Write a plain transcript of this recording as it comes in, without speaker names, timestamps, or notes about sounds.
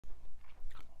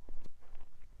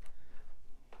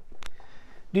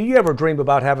Do you ever dream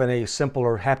about having a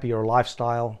simpler, happier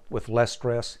lifestyle with less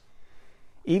stress,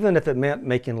 even if it meant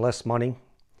making less money?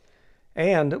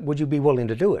 And would you be willing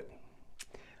to do it?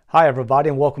 Hi everybody,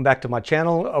 and welcome back to my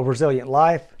channel, A Resilient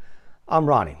Life. I'm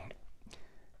Ronnie.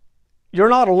 You're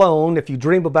not alone if you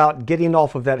dream about getting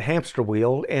off of that hamster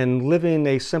wheel and living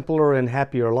a simpler and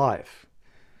happier life.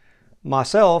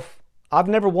 Myself, I've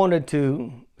never wanted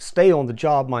to stay on the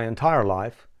job my entire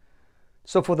life.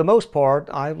 So for the most part,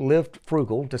 I lived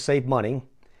frugal to save money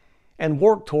and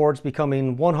worked towards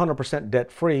becoming 100%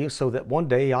 debt-free so that one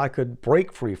day I could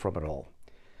break free from it all.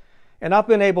 And I've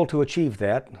been able to achieve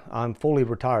that. I'm fully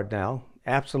retired now.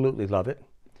 Absolutely love it.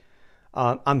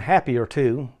 I'm happier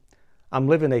too. I'm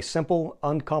living a simple,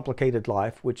 uncomplicated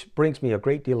life, which brings me a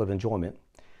great deal of enjoyment.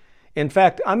 In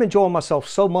fact, I'm enjoying myself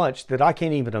so much that I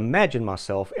can't even imagine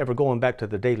myself ever going back to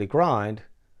the daily grind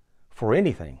for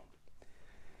anything.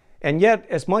 And yet,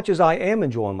 as much as I am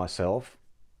enjoying myself,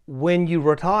 when you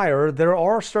retire, there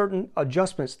are certain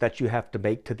adjustments that you have to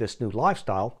make to this new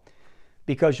lifestyle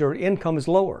because your income is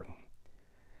lower.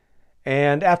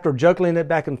 And after juggling it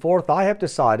back and forth, I have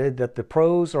decided that the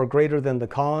pros are greater than the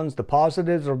cons, the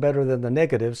positives are better than the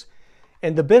negatives,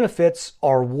 and the benefits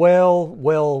are well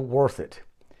worth it.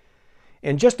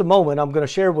 In just a moment, I'm going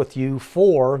to share with you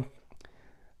 4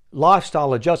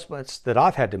 lifestyle adjustments that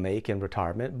I've had to make in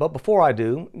retirement. But before I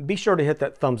do, be sure to hit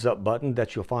that thumbs up button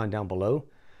that you'll find down below.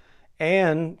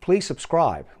 And please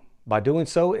subscribe. By doing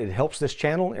so, it helps this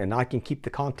channel and I can keep the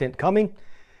content coming.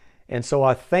 And so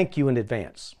I thank you in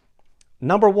advance.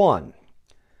 Number 1,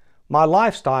 my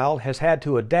lifestyle has had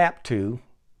to adapt to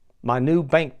my new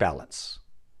bank balance.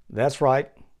 That's right,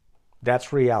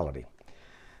 that's reality.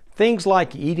 Things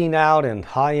like eating out in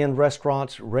high-end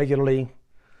restaurants regularly,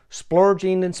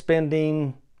 splurging and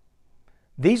spending,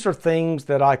 these are things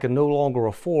that I can no longer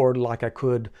afford like I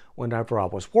could whenever I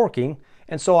was working,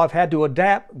 and so I've had to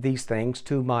adapt these things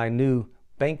to my new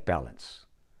bank balance.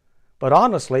 But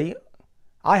honestly,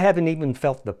 I haven't even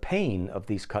felt the pain of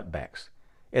these cutbacks.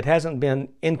 It hasn't been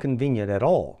inconvenient at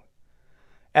all.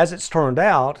 As it's turned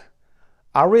out,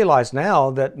 I realize now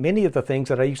that many of the things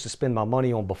that I used to spend my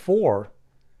money on before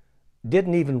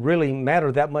didn't even really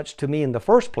matter that much to me in the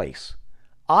first place.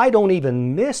 I don't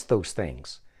even miss those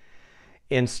things.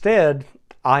 Instead,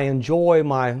 I enjoy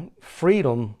my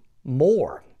freedom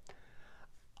more.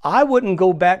 I wouldn't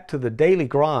go back to the daily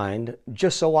grind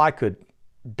just so I could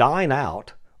dine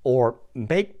out or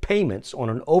make payments on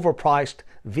an overpriced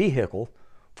vehicle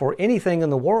for anything in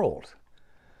the world.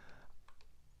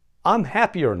 I'm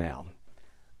happier now.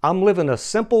 I'm living a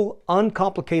simple,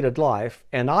 uncomplicated life,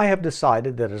 and I have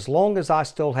decided that as long as I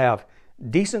still have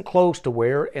decent clothes to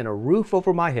wear and a roof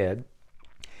over my head,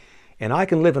 and I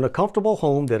can live in a comfortable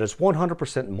home that is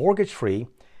 100% mortgage-free,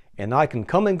 and I can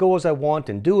come and go as I want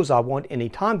and do as I want any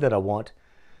time that I want,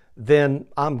 then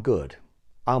I'm good.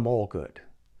 I'm all good.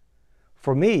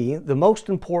 For me, the most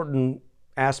important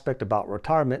aspect about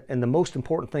retirement and the most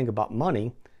important thing about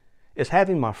money is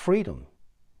having my freedom,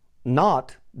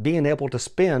 not being able to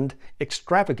spend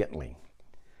extravagantly.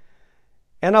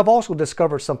 And I've also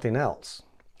discovered something else.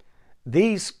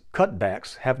 These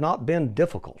cutbacks have not been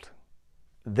difficult.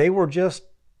 They were just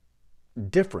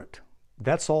different.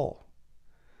 That's all.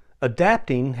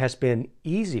 Adapting has been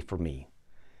easy for me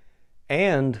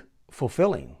and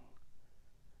fulfilling.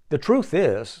 The truth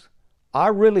is, I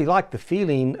really like the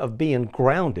feeling of being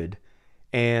grounded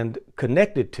and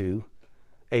connected to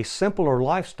a simpler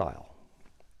lifestyle.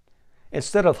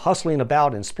 Instead of hustling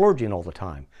about and splurging all the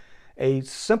time, a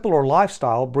simpler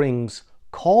lifestyle brings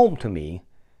calm to me,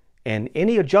 and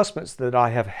any adjustments that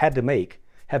I have had to make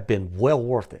have been well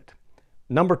worth it.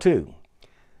 Number 2,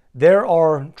 there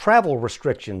are travel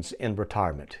restrictions in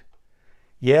retirement.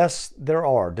 Yes, there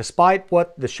are. Despite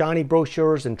what the shiny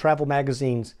brochures and travel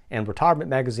magazines and retirement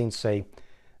magazines say,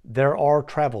 there are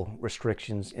travel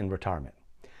restrictions in retirement.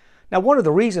 Now, one of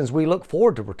the reasons we look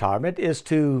forward to retirement is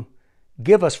to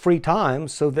give us free time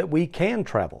so that we can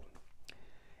travel.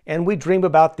 And we dream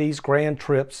about these grand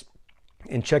trips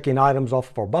and checking items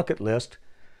off of our bucket list.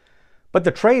 But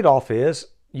the trade-off is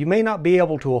you may not be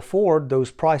able to afford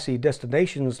those pricey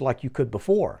destinations like you could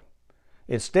before.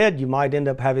 Instead, you might end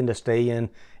up having to stay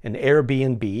in an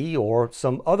Airbnb or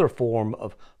some other form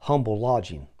of humble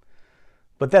lodging.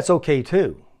 But that's okay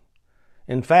too.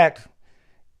 In fact,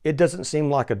 it doesn't seem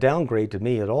like a downgrade to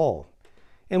me at all.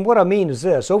 And what I mean is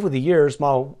this: over the years,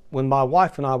 when my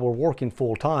wife and I were working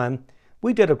full-time,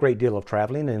 we did a great deal of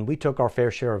traveling, and we took our fair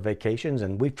share of vacations,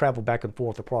 and we've traveled back and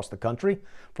forth across the country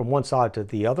from one side to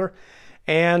the other.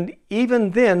 And even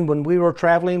then, when we were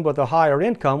traveling with a higher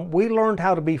income, we learned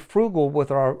how to be frugal with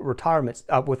our retirements,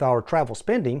 with our travel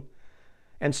spending,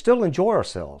 and still enjoy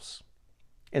ourselves.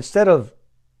 Instead of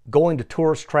going to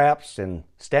tourist traps and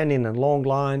standing in long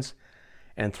lines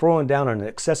and throwing down an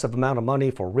excessive amount of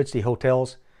money for ritzy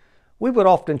hotels, we would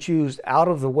often choose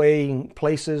out-of-the-way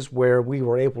places where we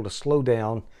were able to slow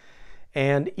down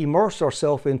and immerse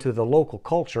ourselves into the local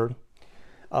culture,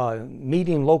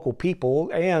 meeting local people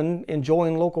and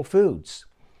enjoying local foods.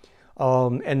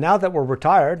 And now that we're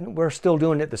retired, we're still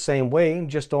doing it the same way,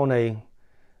 just on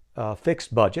a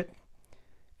fixed budget.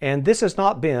 And this has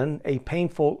not been a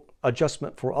painful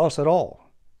adjustment for us at all.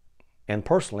 And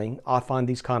personally, I find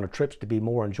these kind of trips to be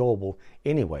more enjoyable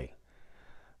anyway.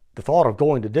 The thought of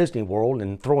going to Disney World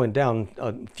and throwing down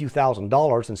a few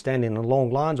 $1,000s and standing in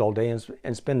long lines all day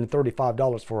and spending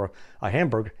 $35 for a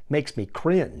hamburger makes me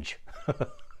cringe.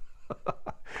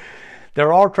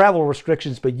 There are travel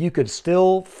restrictions, but you could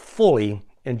still fully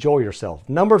enjoy yourself.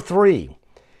 Number 3,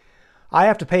 I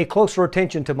have to pay closer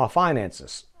attention to my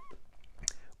finances.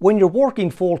 When you're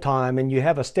working full-time and you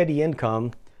have a steady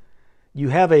income, you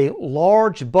have a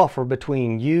large buffer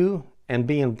between you and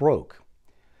being broke.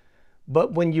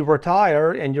 But when you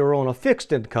retire and you're on a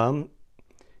fixed income,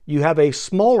 you have a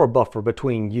smaller buffer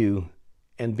between you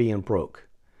and being broke.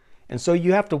 And so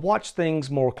you have to watch things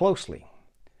more closely.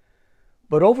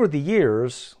 But over the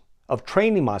years of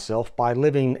training myself by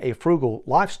living a frugal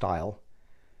lifestyle,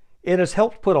 it has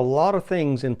helped put a lot of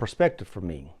things in perspective for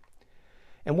me.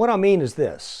 And what I mean is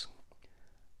this: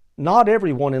 not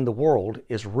everyone in the world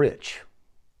is rich,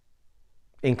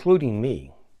 including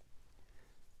me.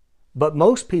 But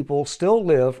most people still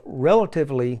live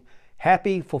relatively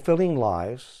happy, fulfilling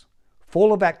lives,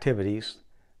 full of activities,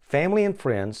 family and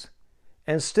friends,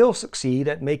 and still succeed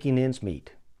at making ends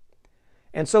meet.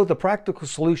 And so the practical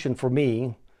solution for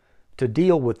me to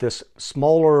deal with this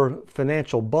smaller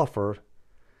financial buffer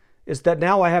is that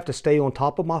now I have to stay on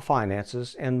top of my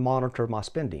finances and monitor my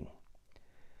spending.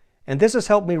 And this has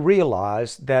helped me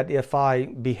realize that if I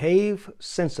behave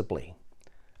sensibly,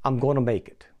 I'm going to make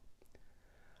it.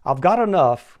 I've got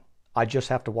enough, I just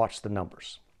have to watch the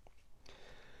numbers.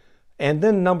 And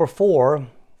then number 4,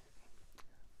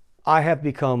 I have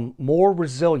become more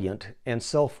resilient and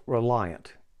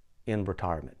self-reliant in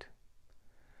retirement.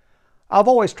 I've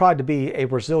always tried to be a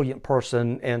resilient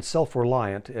person and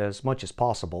self-reliant as much as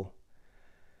possible.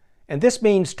 And this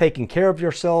means taking care of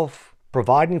yourself,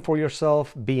 providing for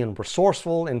yourself, being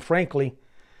resourceful, and frankly,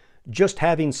 just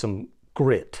having some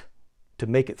grit to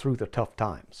make it through the tough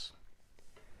times.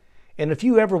 And if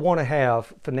you ever want to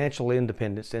have financial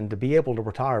independence and to be able to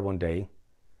retire one day,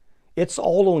 it's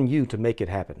all on you to make it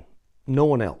happen, no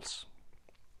one else.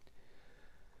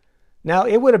 Now,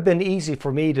 it would have been easy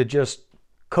for me to just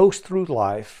coast through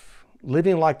life,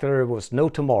 living like there was no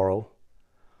tomorrow,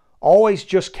 always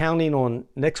just counting on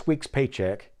next week's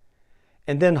paycheck,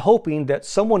 and then hoping that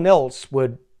someone else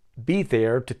would be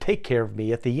there to take care of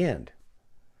me at the end.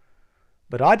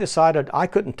 But I decided I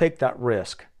couldn't take that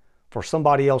risk for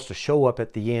somebody else to show up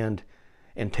at the end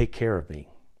and take care of me.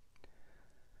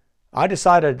 I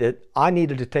decided that I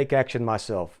needed to take action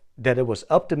myself, that it was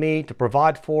up to me to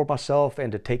provide for myself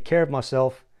and to take care of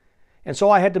myself. And so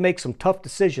I had to make some tough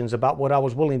decisions about what I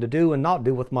was willing to do and not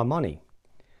do with my money.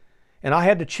 And I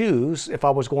had to choose if I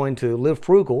was going to live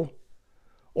frugal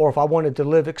or if I wanted to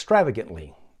live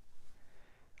extravagantly.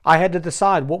 I had to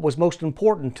decide what was most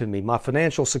important to me, my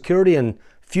financial security and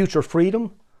future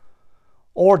freedom,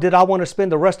 or did I want to spend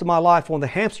the rest of my life on the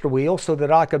hamster wheel so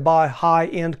that I could buy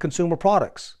high-end consumer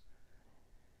products?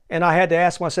 And I had to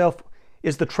ask myself,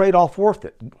 is the trade-off worth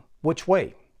it? Which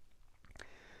way?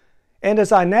 And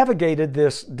as I navigated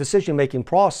this decision-making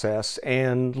process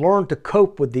and learned to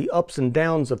cope with the ups and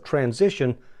downs of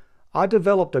transition, I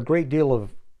developed a great deal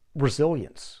of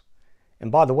resilience.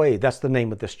 And by the way, that's the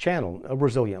name of this channel, A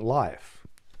Resilient Life.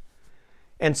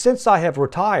 And since I have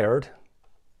retired,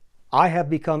 I have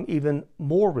become even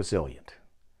more resilient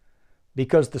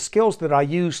because the skills that I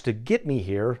used to get me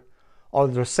here are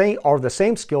the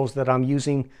same skills that I'm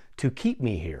using to keep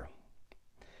me here.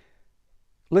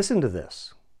 Listen to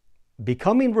this.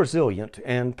 Becoming resilient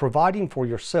and providing for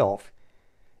yourself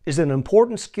is an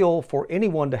important skill for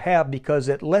anyone to have because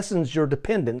it lessens your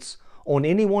dependence on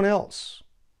anyone else.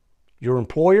 Your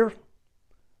employer,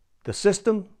 the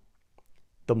system,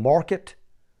 the market,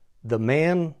 the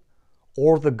man,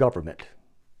 or the government.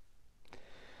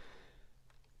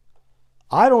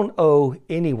 I don't owe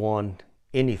anyone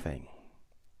anything.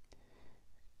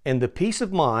 And the peace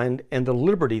of mind and the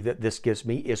liberty that this gives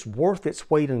me is worth its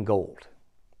weight in gold.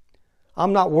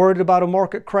 I'm not worried about a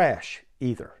market crash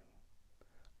either.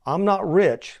 I'm not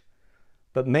rich,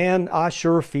 but man, I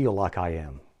sure feel like I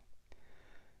am.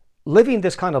 living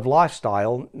this kind of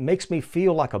lifestyle makes me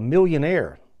feel like a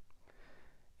millionaire,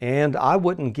 and I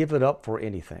wouldn't give it up for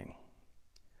anything.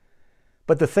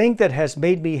 But the thing that has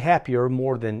made me happier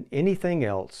more than anything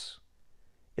else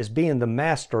is being the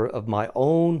master of my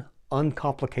own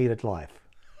uncomplicated life.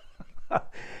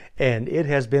 And it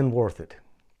has been worth it.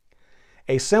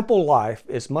 A simple life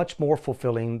is much more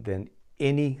fulfilling than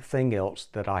anything else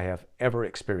that I have ever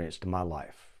experienced in my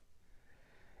life.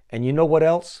 And you know what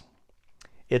else?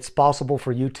 It's possible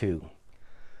for you too.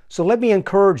 So let me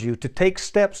encourage you to take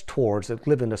steps towards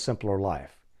living a simpler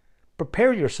life.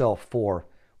 Prepare yourself for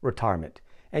retirement.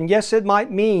 And yes, it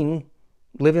might mean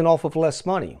living off of less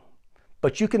money,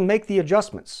 but you can make the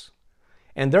adjustments.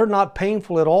 And they're not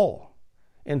painful at all.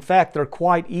 In fact, they're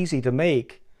quite easy to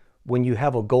make when you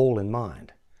have a goal in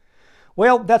mind.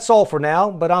 Well, that's all for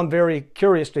now, but I'm very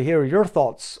curious to hear your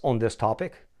thoughts on this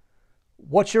topic.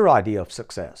 What's your idea of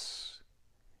success?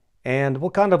 And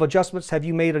what kind of adjustments have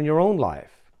you made in your own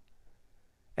life?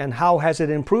 And how has it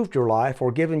improved your life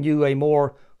or given you a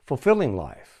more fulfilling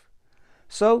life?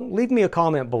 So leave me a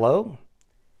comment below.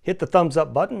 Hit the thumbs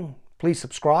up button. Please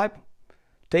subscribe.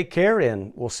 Take care,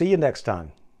 and we'll see you next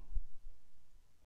time.